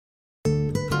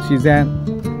自然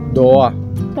doğa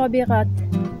tabiat,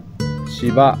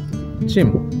芝çim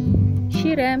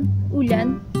şirem, ulen,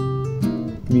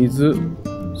 水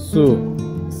su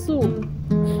su,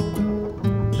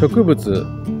植物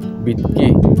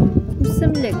bitki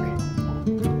üsümlük,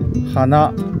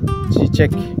花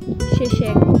çiçek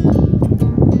şeşek,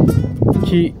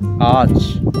 ki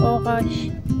ağaç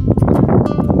ağaç,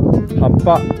葉っ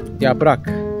ぱyaprak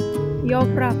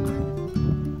yaprak,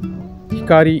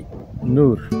光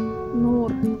nur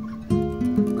nur,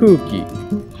 空気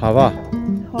hava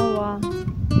hava,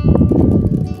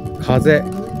風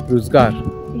rüzgar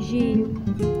jil,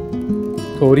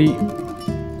鳥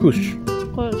kuş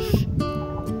kuş,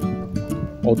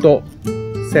音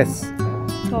ses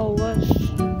tavuş,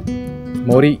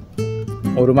森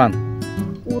orman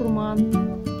orman,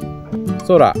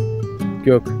 空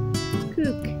gök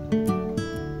kök,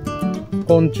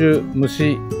昆虫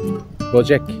虫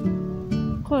böcek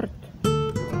kurt,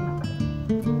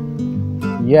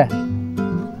 ye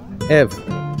ev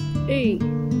öy,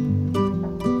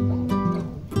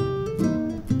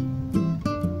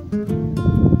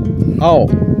 ao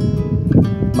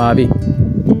mavi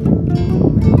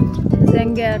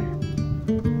zenger,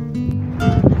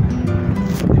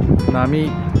 nami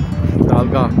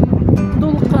dalga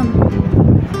dulkın,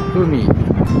 umi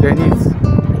deniz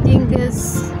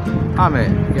deniz, ame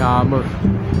yağmur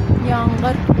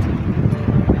yağmur,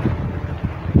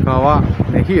 kava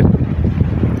nehir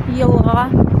yılga,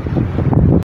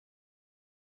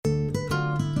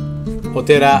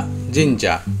 otera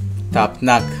jinja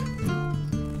tapnak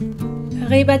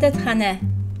gıybadethane,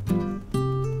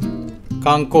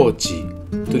 kankochi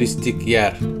turistik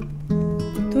yer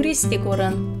turistik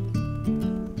orun,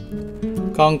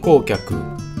 観光客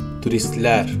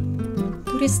turistler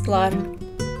turistler,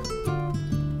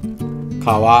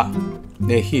 kava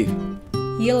nehir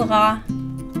yılga,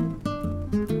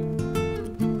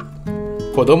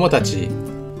 子供たち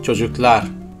çocuklar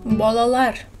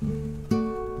balalar,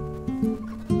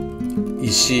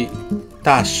 işi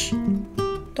taş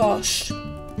taş,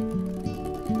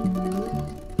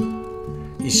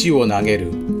 石を投げ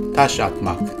る taş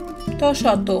atmak taş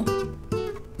atı,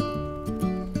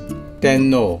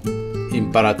 tenno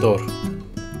imparator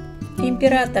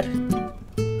imparator,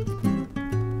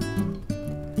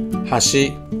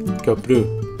 橋 köprü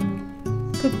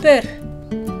küpür,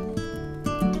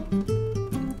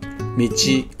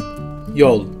 道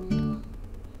yol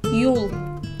yol,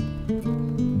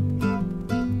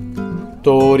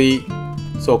 通り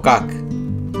sokak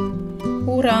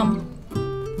uram,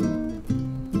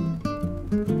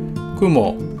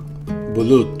 雲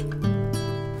bulut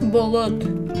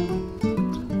bulut,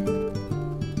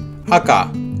赤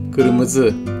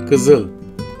kırmızı kızıl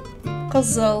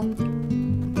kızıl,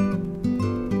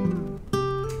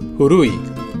 hurui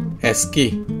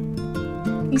eski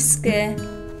iske,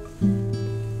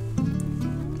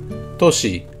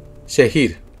 toshi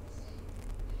şehir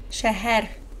şehir,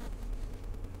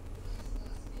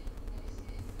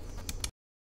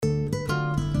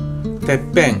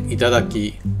 teppen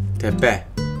itadaki tepe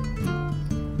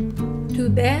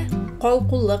tübe,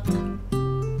 kolkuluk,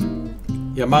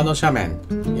 山の斜面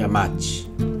yamaç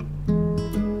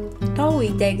tağ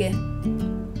itegi,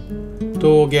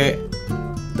峠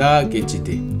dağ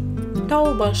geçidi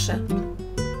tağ başı,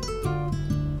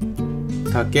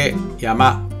 take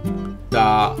yama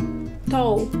dağ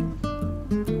tağ,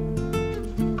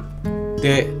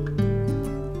 de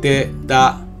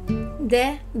da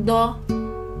de, da,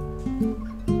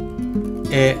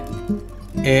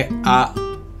 a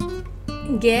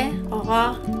ge,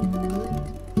 ga,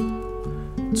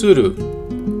 tsuru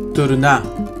turna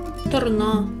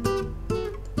turna,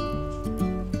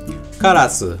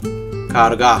 karası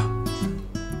karga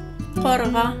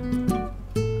karga,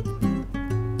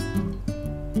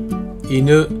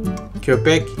 inu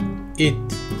köpek it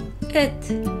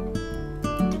et,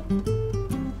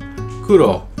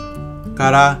 kuro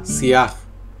kara siyah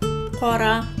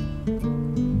kara,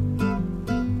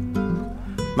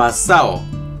 masao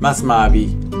masmavi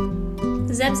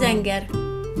zebzenger,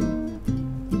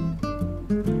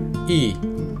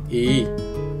 iyi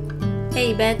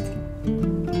heybet,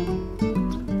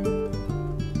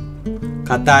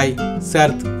 katay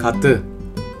sert katı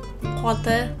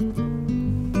katı,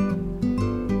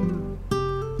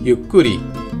 yukkuri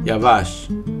yavaş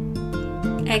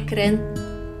ekren,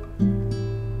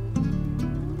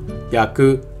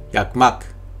 yakı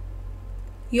yakmak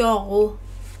yağı,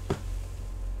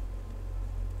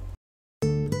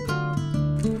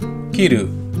 kiru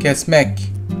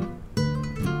kesmek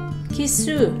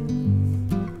kisü,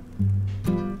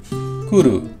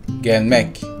 kuru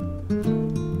gelmek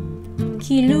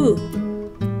kilo,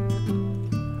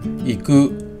 行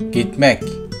く gitmek.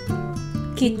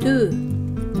 Gitu.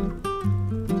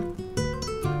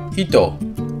 Ito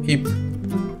ip.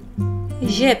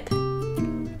 Jip.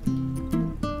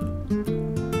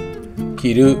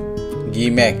 着る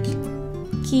giymek.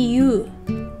 Giyu.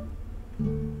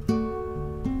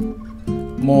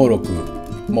 Moruk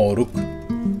moruk.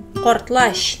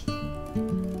 Kortlaş.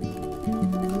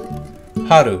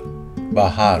 Haru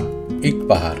bahar.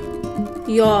 İlkbahar.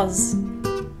 Yaz.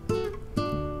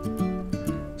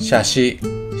 Şaşı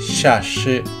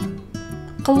şaşı.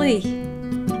 Kılıy.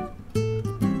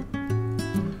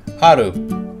 Arı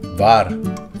var.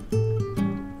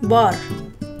 Bar.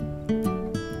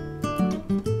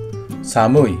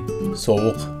 Samuy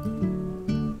soğuk.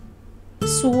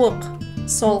 Soğuk.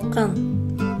 Salkın.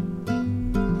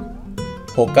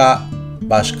 Hoka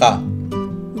başka.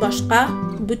 Başka.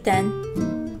 Büten.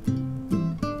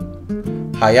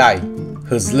 Hayay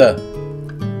hızlı.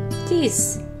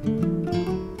 Tiz.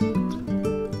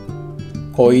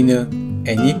 Koyunu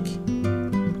enik.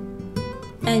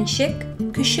 Enşik.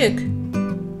 Küçük.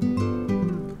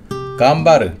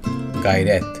 Gambarı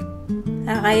gayret.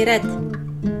 Gayret.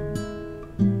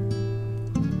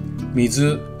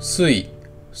 Mizu suy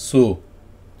su.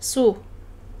 Su.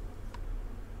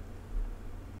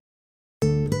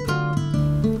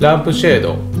 Lampshade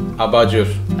abajur.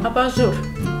 Abajur.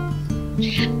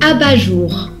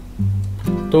 Abat-jour.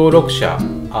 登録者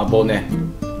abone.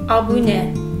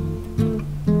 Abone.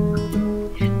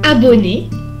 Abonné.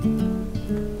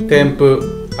 Tempo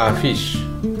affiche.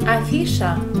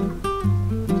 Afisha.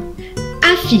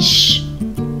 Affiche.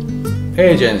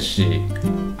 Agency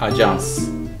agence.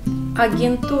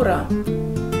 Agentura.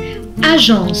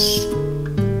 Agence.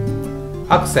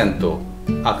 Aksento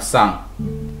aksan.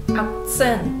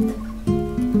 Akcent.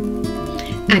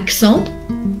 Accent.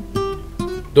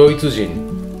 ドイツ人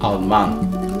Alman.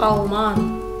 Alman.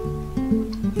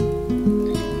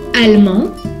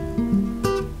 Allemand.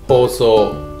 包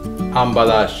装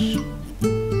emballage.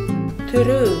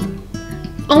 Türü.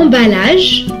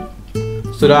 Emballage.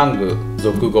 スラング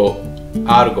俗語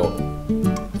argot.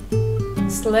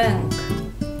 Slang.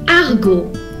 Argot.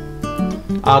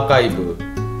 アーカイブ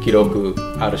記録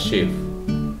アルシブ。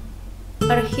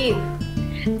 Archiv.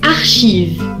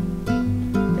 Archive.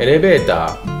 エレベー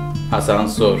ターアサン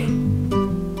ソール。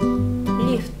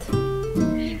 Lift.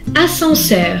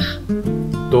 Ascenseur.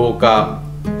 動画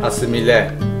アスミ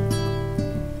レ。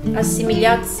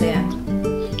 Ассимиляция.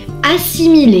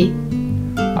 Assimiler.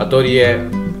 アトリエ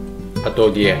ア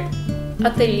トリエ。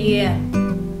 Ателье.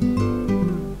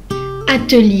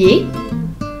 Atelier.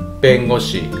 弁護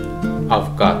士ア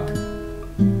フカッ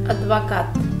ト。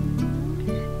 Адвокат.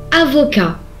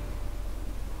 Avocat.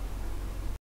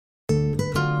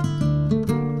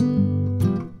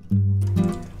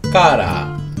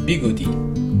 Кара бигуди.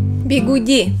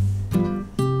 Бигуди.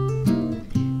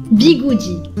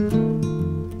 Bigoudi.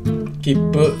 切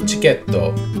符チケッ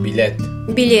トビレッ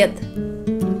ト。 Билет.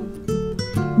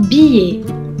 Billet.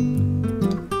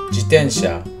 自転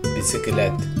車ビシクレ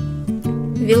ット。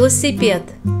 Велосипед.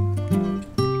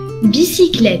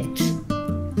 Bicyclette.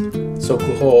 速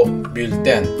報ビュル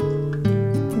テン。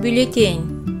 Бюллетень.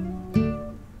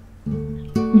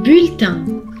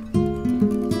 Bulletin.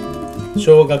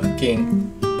 奨学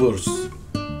金ブルス。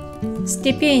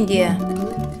 Стипендия.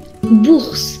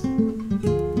 Bourse.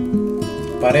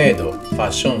 パレードファ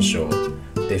ッションショ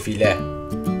ーデフィレ。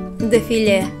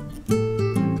 Дефиле.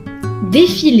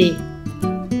 Défilé.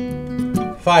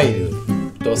 ファイル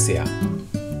ドシア。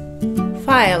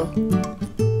 Файл.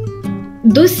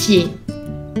 Dossier.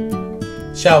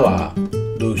 シャワ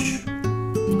ードゥッシュ。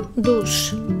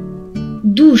 Душ.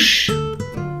 Douche.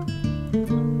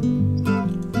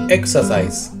 エクササイ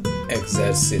ズエクゼ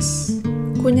ルシス。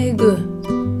 Кунайгы.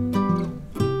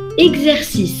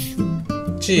 Exercice.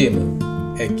 チーム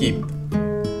エキッ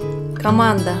プ。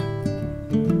 Команда.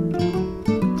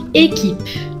 Équipe.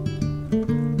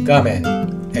 画面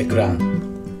エクラン。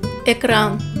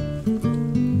 Экран.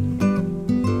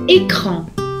 Écran.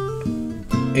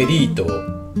 エリート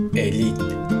エリート。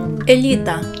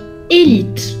 Элита.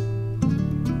 Élite.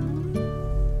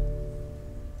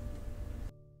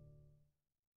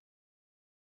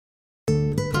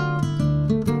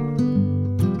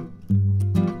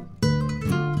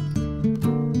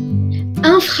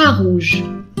 Infrarouge.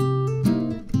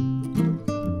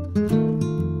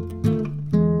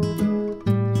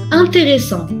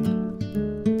 Intéressant.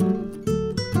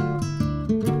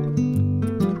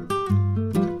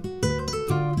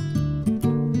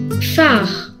 Phare.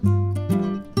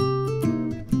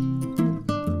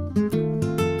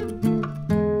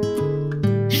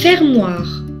 Fermoir.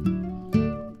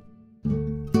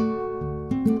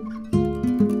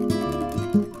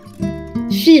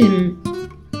 Film.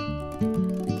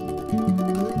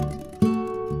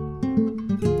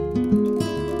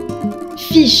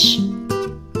 Fiche.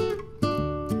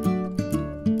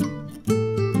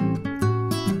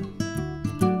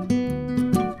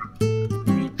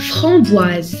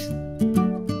 Framboise.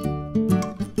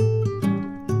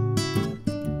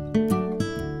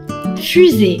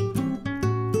 Fusée.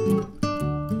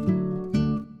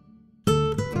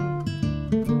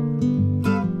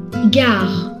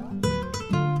 Gare.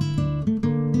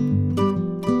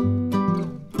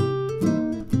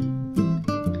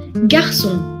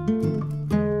 Garçon.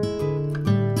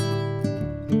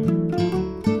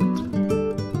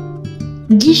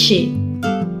 Guichet.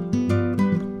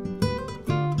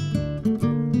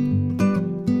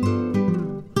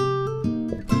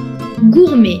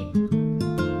 Gourmet.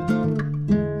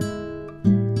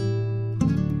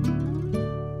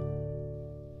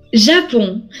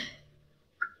 Japon.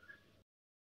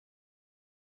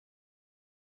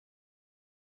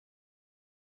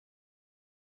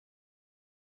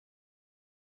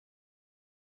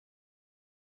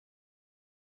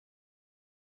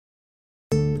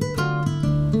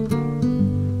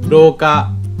廊下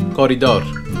corridor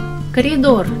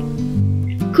Коридор.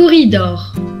 Corridor.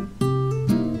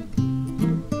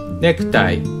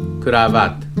 Necktie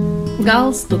cravat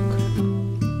Галстук.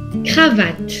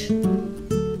 Cravate.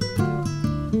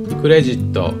 Credit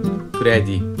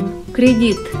credit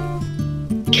Кредит.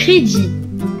 Crédit.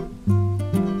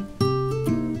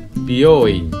 美容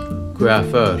院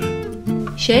coiffeur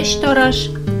Шеш тораш.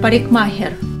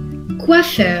 Парикмахер.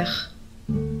 Coiffeur.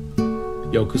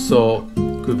 浴槽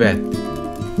cuvette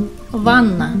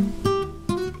Ванна.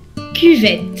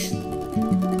 Cuvette.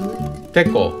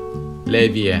 Teco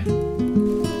levier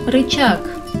Рычаг.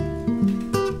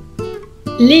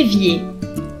 L'évier.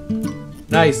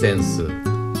 License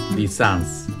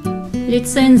licence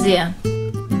Лицензия.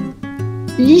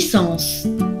 Licence.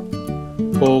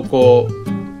 高校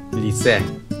lycée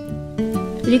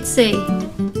Лицей.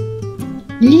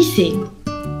 Lycée.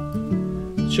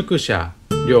 宿舎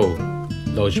寮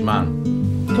logement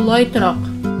Плойтрок.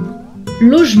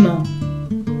 Logement.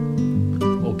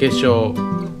 お化粧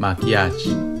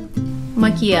maquillage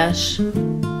Макияж.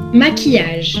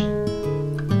 Maquillage.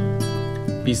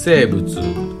 微生物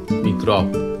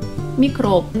microbe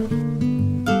Микроб.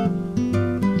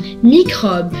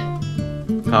 Microbe.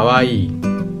 かわいい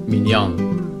mignon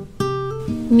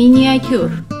Миниатюр.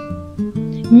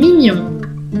 Mignon.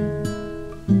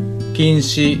 近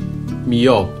視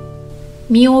myope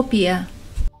Миопия.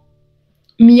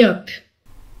 Myope.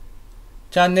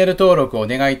 チャンネル登録お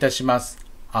願いいたします。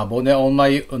Abone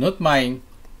olmayı unutmayın.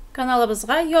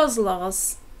 Kanalımızga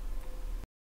yazılığız.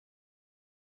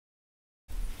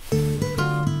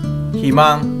 肥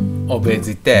満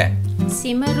obésité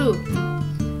Симеру.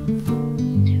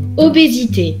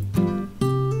 Obésité.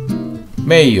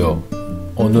 名誉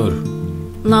onur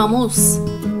Namus.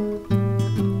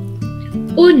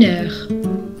 Honneur.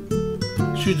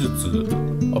 手術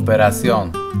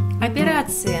operasyon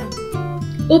Операция.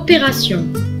 Opération.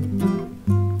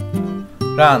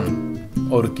 ラン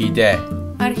orkide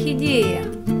Орхидея.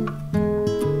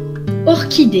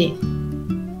 Orchidée.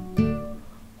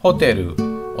 ホテ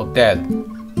ル hotel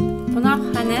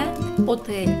Konakhane.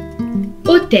 Otel.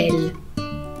 Hôtel.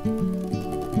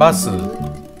 バス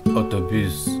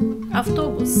otobüs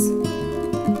Автобус.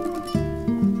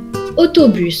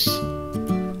 Autobus.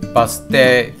 バス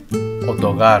停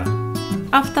otogar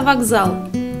Автовокзал.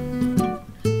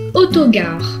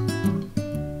 Autogare.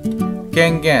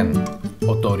 権限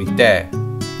autorité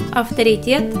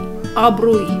Авторитет.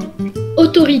 Обруй.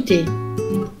 Autorité.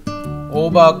 オ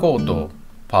ーバーコート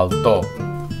palto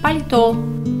Пальто.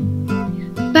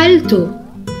 Paletot.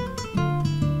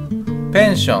 ペ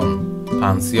ンション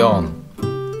pension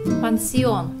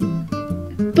Пансион.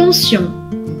 Pension.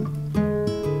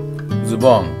 ズ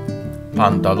ボン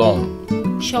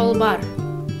pantalon Шолбар.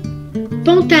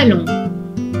 Pantalon.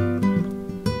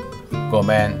 ご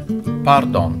めん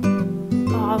pardon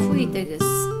Ғафу итегез.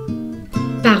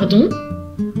 Pardon.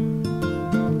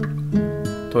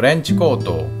 トレンチコー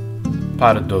ト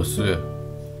pardessus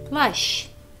Плащ.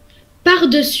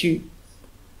 Par-dessus.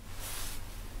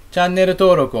 チャンネル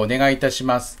登録お願いいたし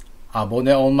ます。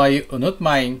Abone olmayı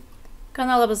unutmayın.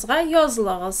 Kanalımızga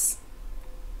yazılığız.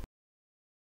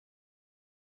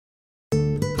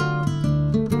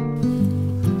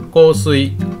 香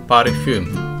水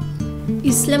parfüm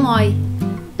İslamay.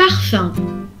 Parfum.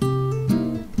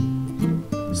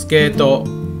 スケート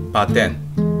paten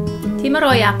Timir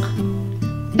oyak.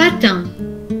 Patin.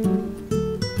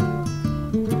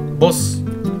 ボス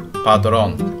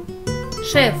patron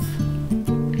Şef.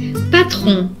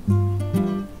 Patron.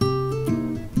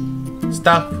 ス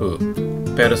タッフ、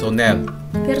ペルソネル、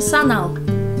 Персонал.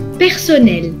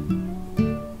 Personnel.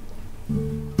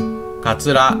 カ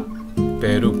ツラ、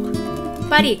ペルーク、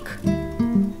 Парик.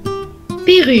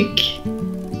 Perruque.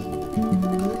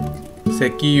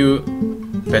 石油、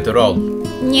ペトロ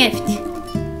ール、 Нефть.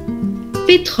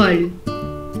 Pétrole.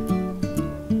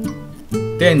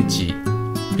 電池、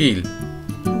ピル、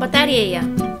 Батарея.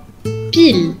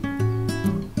 Pile.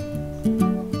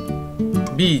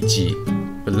 ビーチ、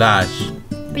プラージ、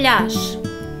 Пляж.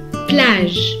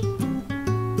 Plage.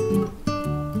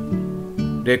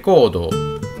 レコード、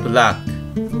プラッ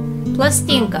ク、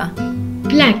 Пластинка.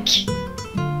 Plaque.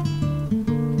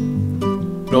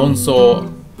 論争、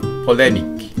ポレミ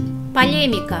ック、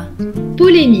 Полемика.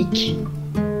 Polémique.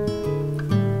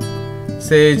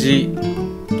 政治、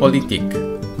ポリティッ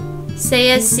ク、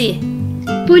 Саяси.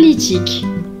 Politique.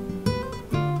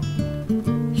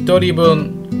 一人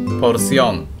分、ポルシ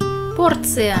ョン、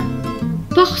 Порция.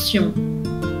 Portion.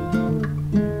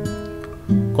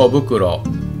 小袋、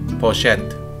ポシェッ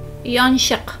ト。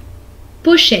 Ёншик.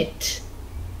 Pochette.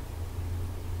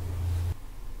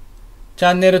 チ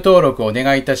ャンネル登録お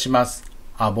願いいたします。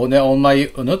Abone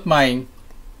olmayı unutmayın.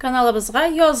 Kanalımızga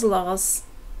yazılığız.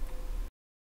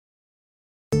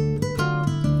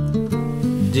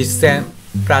 実践、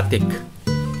プラティック、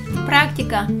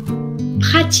 Практика.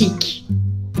 Pratique.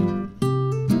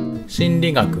 心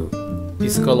理学、ピ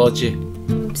スコロジー、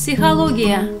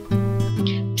 Психология.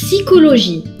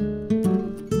 Psychologie.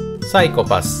 サイコ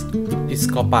パス、ピ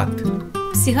スコパト、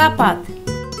 Психопат.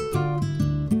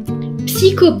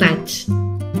 Psychopathe.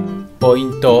 ポイ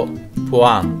ント、ポ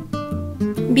アン、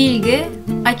 Bilgi.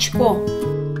 Очко.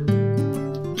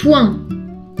 Point.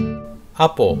 ア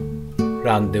ポ、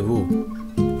ランデブ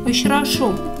ー、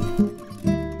 Ушрашу.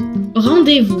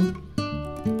 Rendez-vous.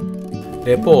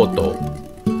 レポート、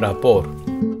ラポール、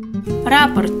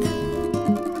 Рапорт.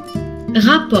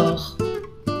 Rapport.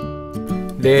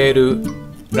 レール、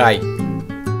ライ、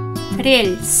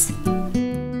 Рельс.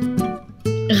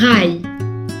 Rail.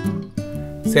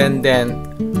 宣伝、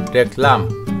レクラム、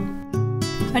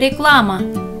 Реклама.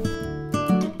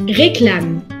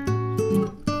 Réclame.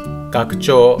 学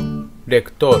長、レ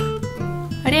クトル、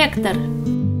 Ректор.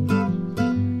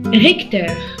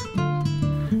 Recteur.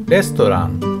 レストラ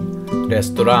ン、レ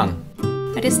ストラン、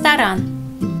 Ресторан.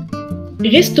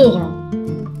 Restaurant.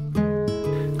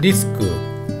 リスク、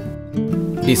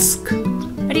リスク、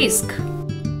 Риск.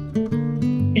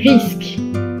 Risque.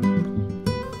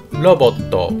 ロボッ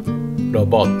ト、ロ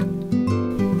ボット、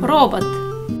 Робот.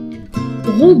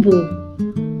 Robot.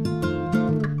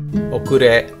 遅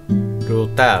れ、ル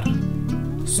ータール。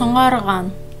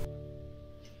 Суңарган.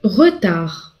 Retard.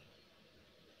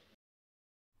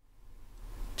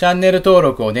 チャンネル登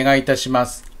録お願いいたしま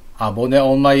す。Abone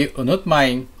olmayı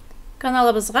unutmayın.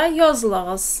 Kanalımızga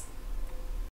yazılığız.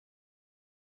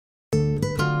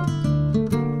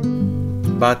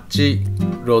 バッジ、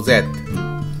ロゼット、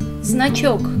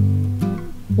 Значок.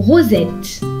 Rosette.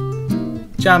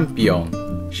 チャンピオン、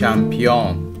シャンピオ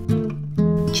ン、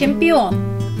 Чемпион.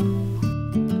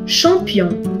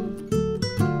 Champion.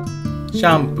 シ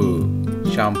ャンプ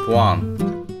ー、シャンプワン、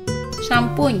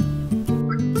 Шампунь.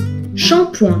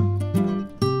 Shampoing.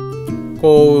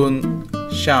 幸運、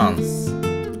シャンス、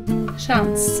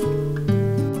 Шанс.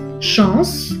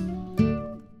 Chance.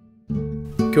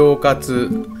 恐喝、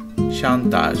シャン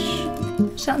タージ、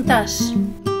 Шантаж.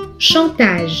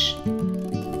 Chantage.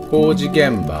 工事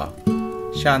現場、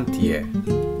シャンティエ、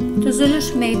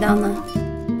 Түзүлүш мейданы.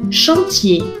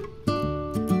 Chantier.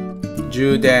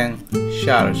 充電、シ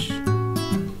ャージ、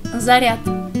 Заряд.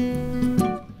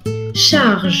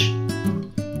 Charge.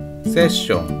 セッ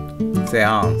ション、セ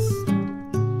アンス、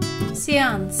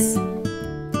 Сеанс.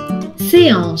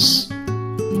 Séance.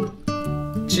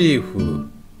 チーフ、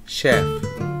シェフ、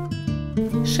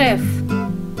 Шеф.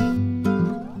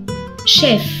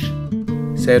 Chef.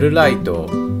 セルライト、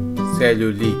セ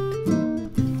ルリー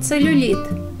Целлюлит.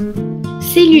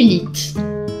 Cellulite.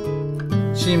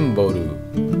 ト、シンボル、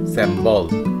センボ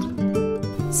ル、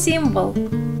 Символ.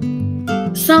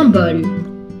 Symbole.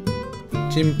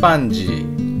 チンパンジ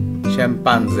ー、シェン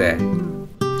パンゼ、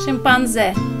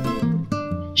 Шимпанзе.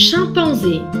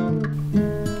 Chimpanzé.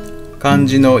 感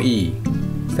じのいい、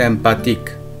センパティッ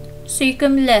ク。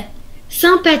 Сүйкүмлүү.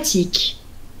 Sympathique.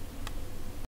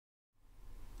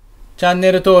 チャン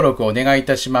ネル登録お願いい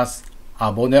たします。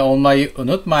Abone olmayı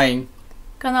unutmayın.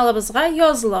 Kanalımızga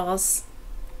yazılığız.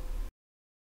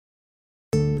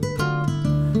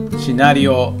 シナリ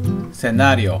オ、セ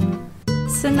ナリオ、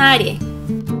 Сценарий.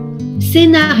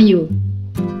 Scénario.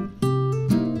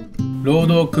 労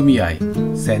働組合、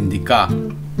センディカ、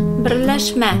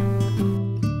 Birleşme.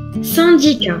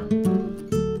 syndicat,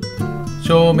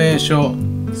 証明書、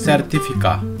セルティフィ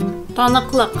カ、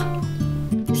 Tanıklık.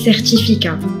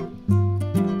 certificat,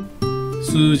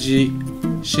 数字、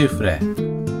シフレ、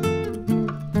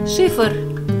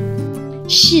 Şifr.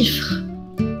 chiffre,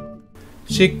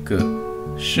 シック、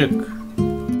シュッ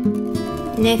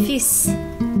ク、 Nefis.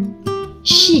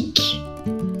 chic,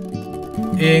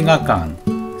 映画館、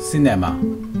シネマ、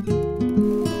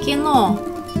 Kino.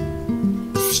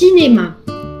 cinéma,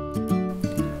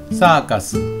 サーカ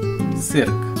ス、シル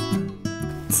ク、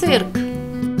 Sirk.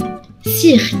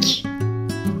 cirque,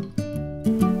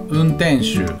 運転手、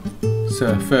シ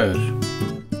ョフェー、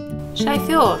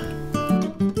 Şoför.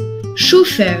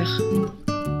 chauffeur,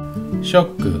 ショ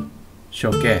ック、処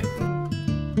刑、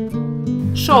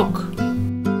 Şok.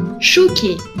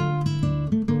 choqué,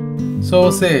 ソ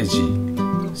ーセージ、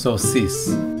ソシ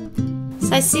ス、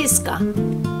 Sosiska.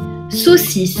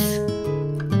 saucisse,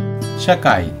 社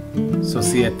会、ソ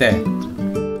シエテ、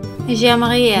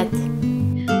 Cemiyet.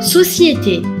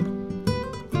 société,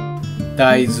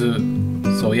 大豆、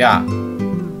ソヤ、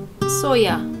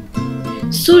 Soya.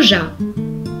 soja,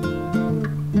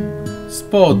 ス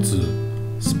ポーツ、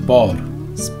スポール、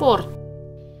 Spor.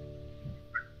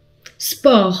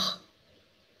 sport.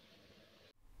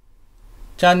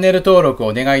 チャンネル登録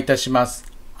お願いいたします。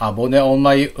Abone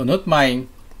olmayı unutmayın.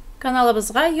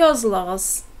 Kanalımızga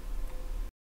yozulağız.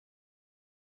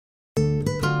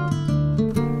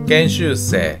 研修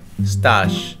生、スタッ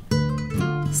シ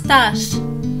Staj.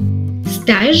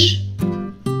 Stage,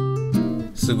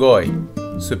 ュ、すごい、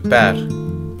スペル、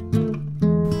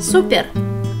 Super.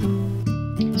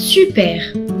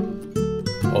 super,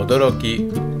 驚き、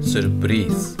スルプリー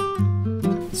ズ、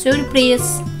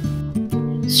 Sürpriz.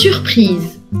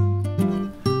 surprise,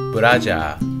 ブラジ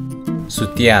ャー、ス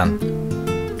ティアン、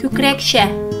 Kükrekçe.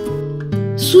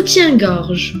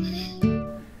 soutien-gorge,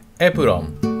 エプロ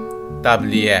ン、タブ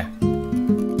リエ、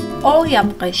 Ol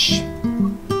yapkış.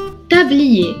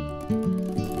 tablier,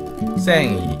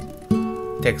 繊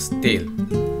維、テクスティル、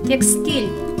 Tekstil.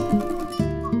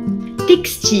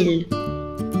 textile,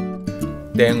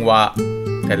 電話、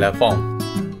テレフォン、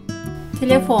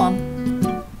 Telefon.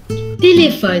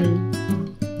 téléphone,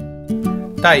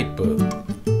 タイプ、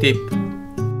ティップ、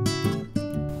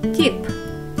 Tip.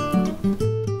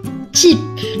 type,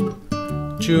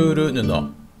 チュール布、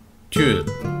チュール、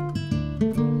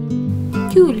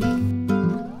 Tül.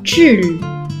 tulle,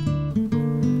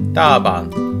 ターバン、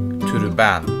トゥル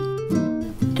バン、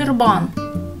 Türban.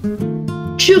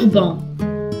 turban,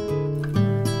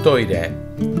 トイレ、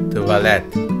トゥワレ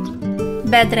ット、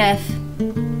 Bedref.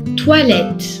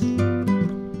 toilette,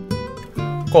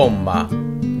 コンマ、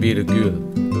ビルギュ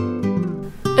ル、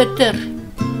 Ötür.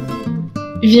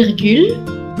 virgule,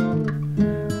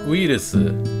 ウイルス、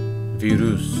ビ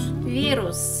ルス、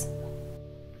 Virus.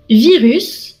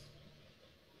 virus,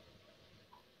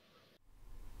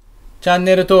 チャン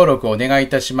ネル登録お願いい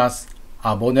たします。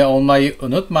Abone olmayı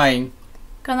unutmayın.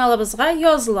 Kanalımızga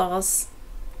yozulağız.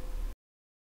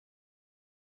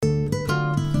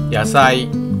 野菜、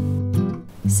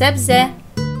 Sebze.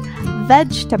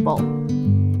 vegetable,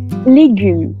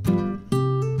 légumes,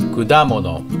 果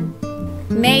物、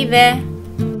 Meyve.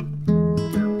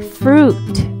 fruit,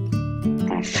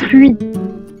 fruits,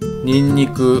 ニンニ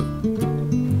ク、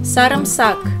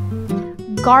 Sarımsak.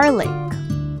 garlic,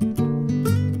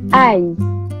 ail,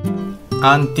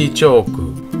 アンティチョー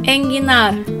ク、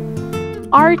 Enginar.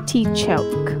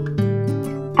 artichoke,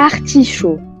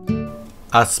 artichaut,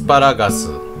 アスパラガス、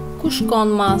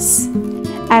 Kuşkonmaz.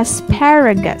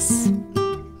 asparagus,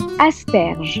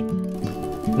 asperge,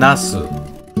 ナス、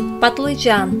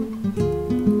 Patlıcan.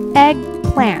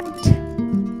 eggplant,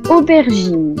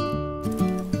 aubergine,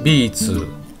 ビーツ、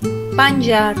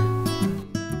 Pancar.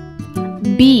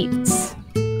 beets,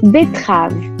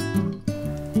 betterave,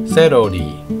 セロリ、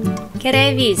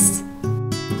 Kereviz.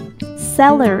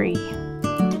 celery,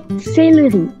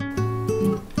 céleri,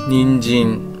 人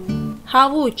参、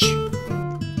 Havuç.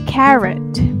 carrot,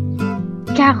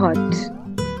 carotte,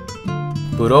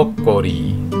 ブロッコ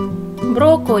リー、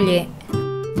 Brokoli.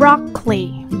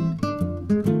 broccoli,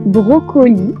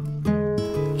 brocoli,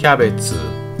 キャベツ、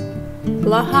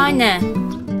 Lahane.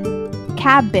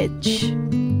 cabbage,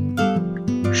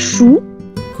 chou,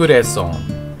 クレソン、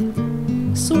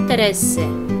 Su teresi.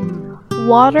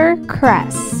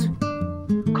 watercress,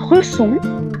 cresson,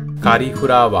 カリフ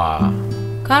ラワ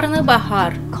ー、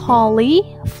 Karnabahar.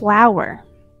 cauliflower.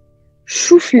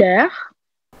 chou-fleur,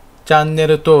 チャンネ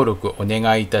ル登録お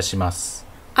願いいたします。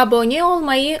 Abone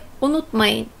olmayı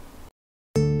unutmayın.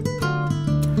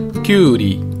 きゅう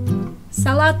り、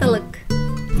 Salatalık.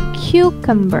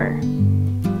 cucumber,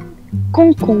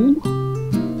 concombre,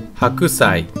 白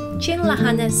菜、 Çin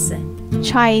lahanası.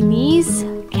 Chinese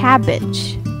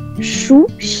cabbage. chou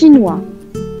chinois,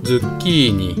 ズッキ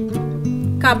ーニ、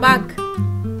 Kabak.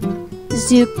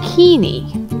 Zucchini.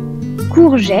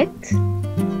 courgette,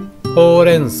 ほう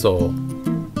れん草、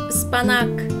 Ispanak.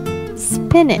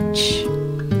 Spinach.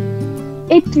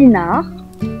 épinard,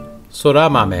 そら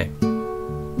豆、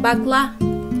 Bakla.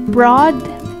 Broad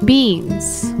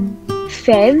beans.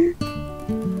 fève,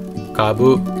 か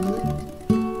ぶ、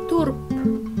 Turp.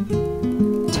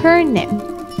 Turnip.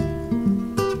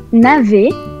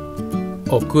 navet,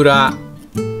 オクラ、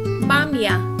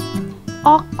 Bamya.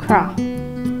 Okra.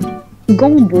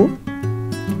 gombo,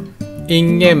 イ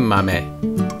ンゲン豆、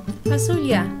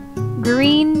 Fasulye.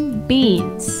 Green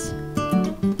beans.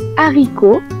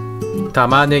 haricot,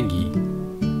 玉ねぎ、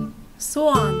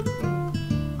 Soğan.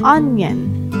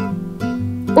 Onion.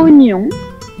 oignon,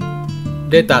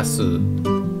 レタス、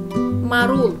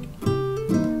 Marul.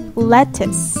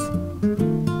 Lettuce.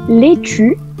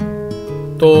 laitue,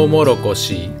 トウモロコ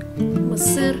シ、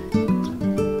 Mısır.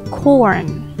 Corn.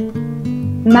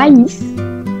 maïs,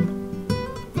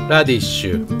 ラディッシ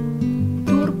ュ、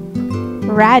 Turp.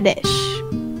 Radish.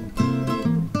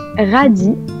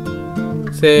 radis,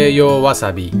 西洋わ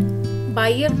さび、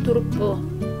 Bayır turpu.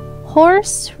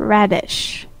 Horse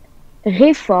radish.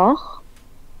 réfort,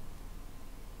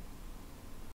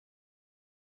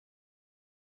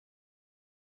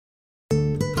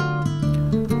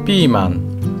 ピーマン、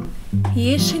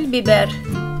 Yeşil biber.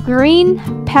 Green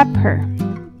pepper.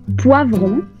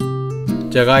 poivron,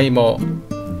 じゃがいも、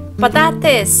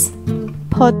 Patates.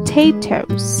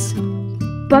 Potatoes.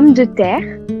 pomme de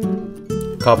terre,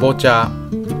 かぼちゃ、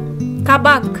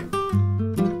 Kabak.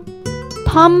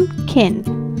 Pumpkin.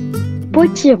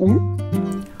 potiron,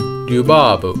 リュ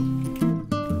バーブ、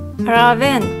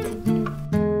 Ravent.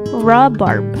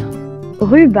 Rhubarb.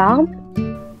 rhubarbe,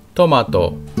 トマ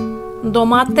ト、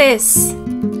 Domates.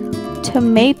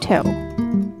 Tomato.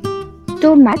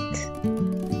 tomate,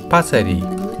 パセリ、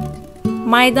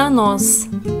 Maydanoz.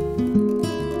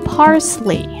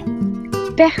 Parsley.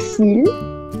 persil,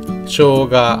 生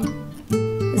姜、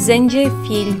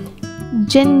 Zencefil.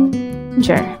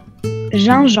 Ginger.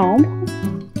 gingembre,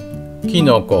 き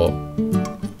のこ、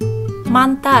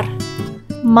 Mantar.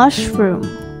 Mushroom.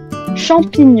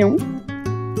 champignon,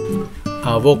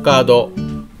 アボカド、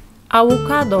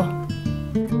 Avokado.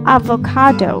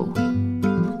 Avocado.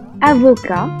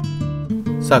 avocat,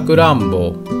 さくらん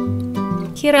ぼ、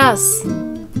 Kiraz.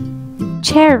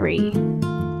 Cherry.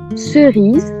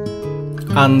 cerise,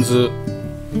 あんず、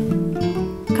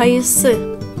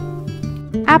 Kayısı.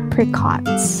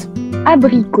 Apricots.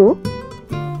 abricot,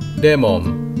 レモ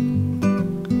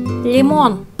ン、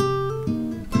 Limon.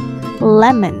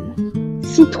 Lemon.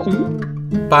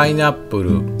 citron, パイナップ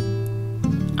ル、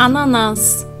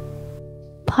 Ananas.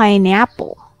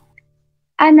 Pineapple.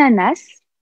 ananas,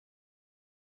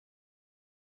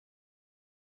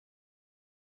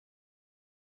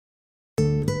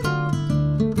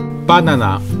 バナ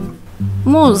ナ、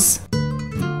 Muz.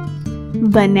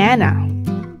 Banana.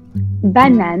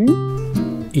 banane,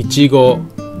 いちご、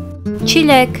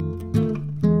 Çilek.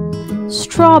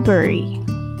 Strawberry.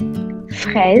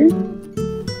 fraise,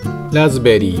 ラズ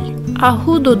ベリー、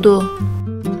 Ahududu.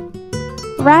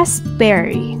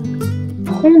 Raspberry.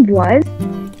 framboise,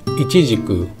 いちじ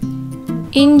く、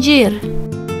 İncir.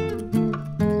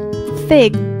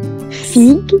 Fig.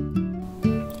 figue,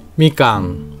 みか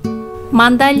ん、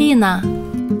 Mandalina.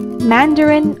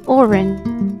 Mandarin orange.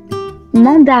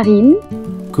 mandarine,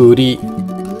 栗、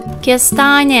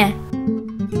 Kestane.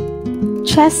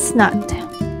 Chestnut.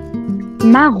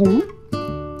 marron,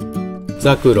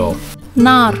 ザクロ、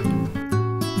 Nar.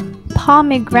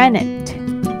 Pomegranate.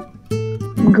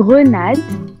 grenade,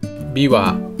 ビ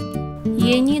ワ、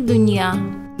 Yeni Dünya.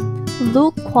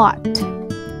 Loquat.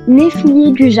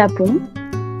 néflier du Japon,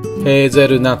 ヘーゼ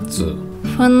ルナッツ、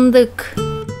 Fındık.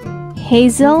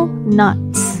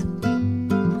 Hazelnuts.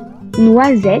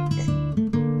 noisette,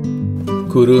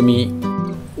 くるみ、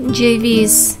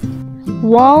 Ceviz.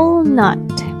 Walnut.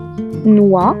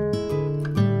 noix,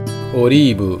 オ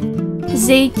リーブ、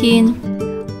 Zeytin.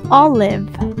 Olive.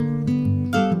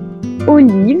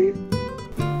 olive,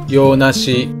 洋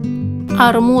梨、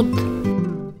 Armut.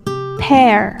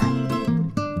 Pear.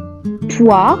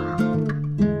 poire,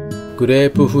 グレ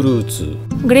ープフルーツ、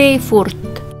 Greyfurt.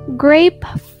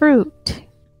 Grapefruit.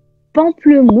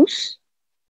 pamplemousse,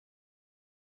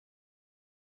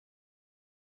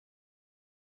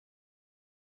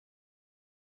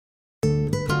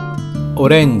 オ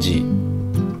レンジ、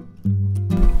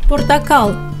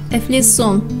 Portakal.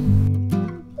 Eflisun.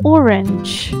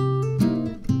 Orange.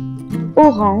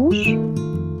 orange,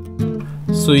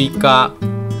 スイカ、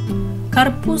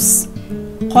 Karpuz.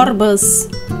 Korbuz.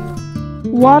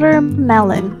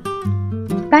 watermelon,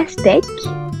 pastèque,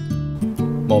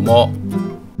 桃、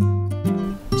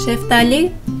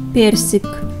 Şeftali. Persik.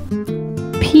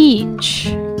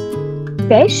 peach,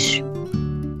 pêche,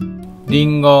 リ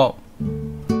ンゴ、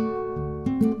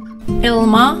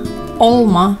 Elma.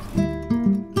 Olma.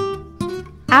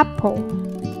 apple,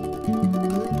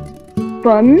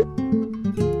 pomme,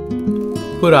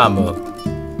 プラム、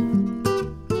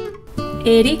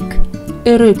 Erik.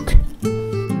 Örük.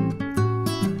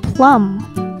 plum,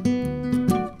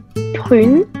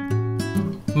 prune,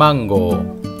 マンゴ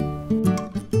ー、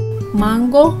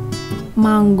 Mango.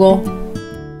 Mango.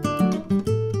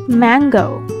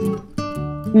 mango,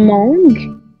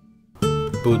 mangue,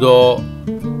 ぶど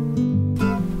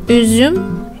う、 Üzüm.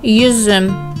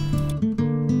 Yüzüm.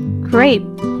 grape,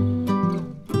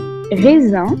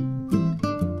 raisin,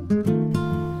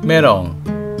 メロン、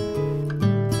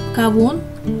 Kavun.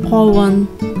 Kovun.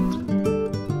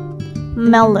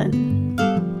 melon,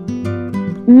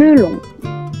 melon.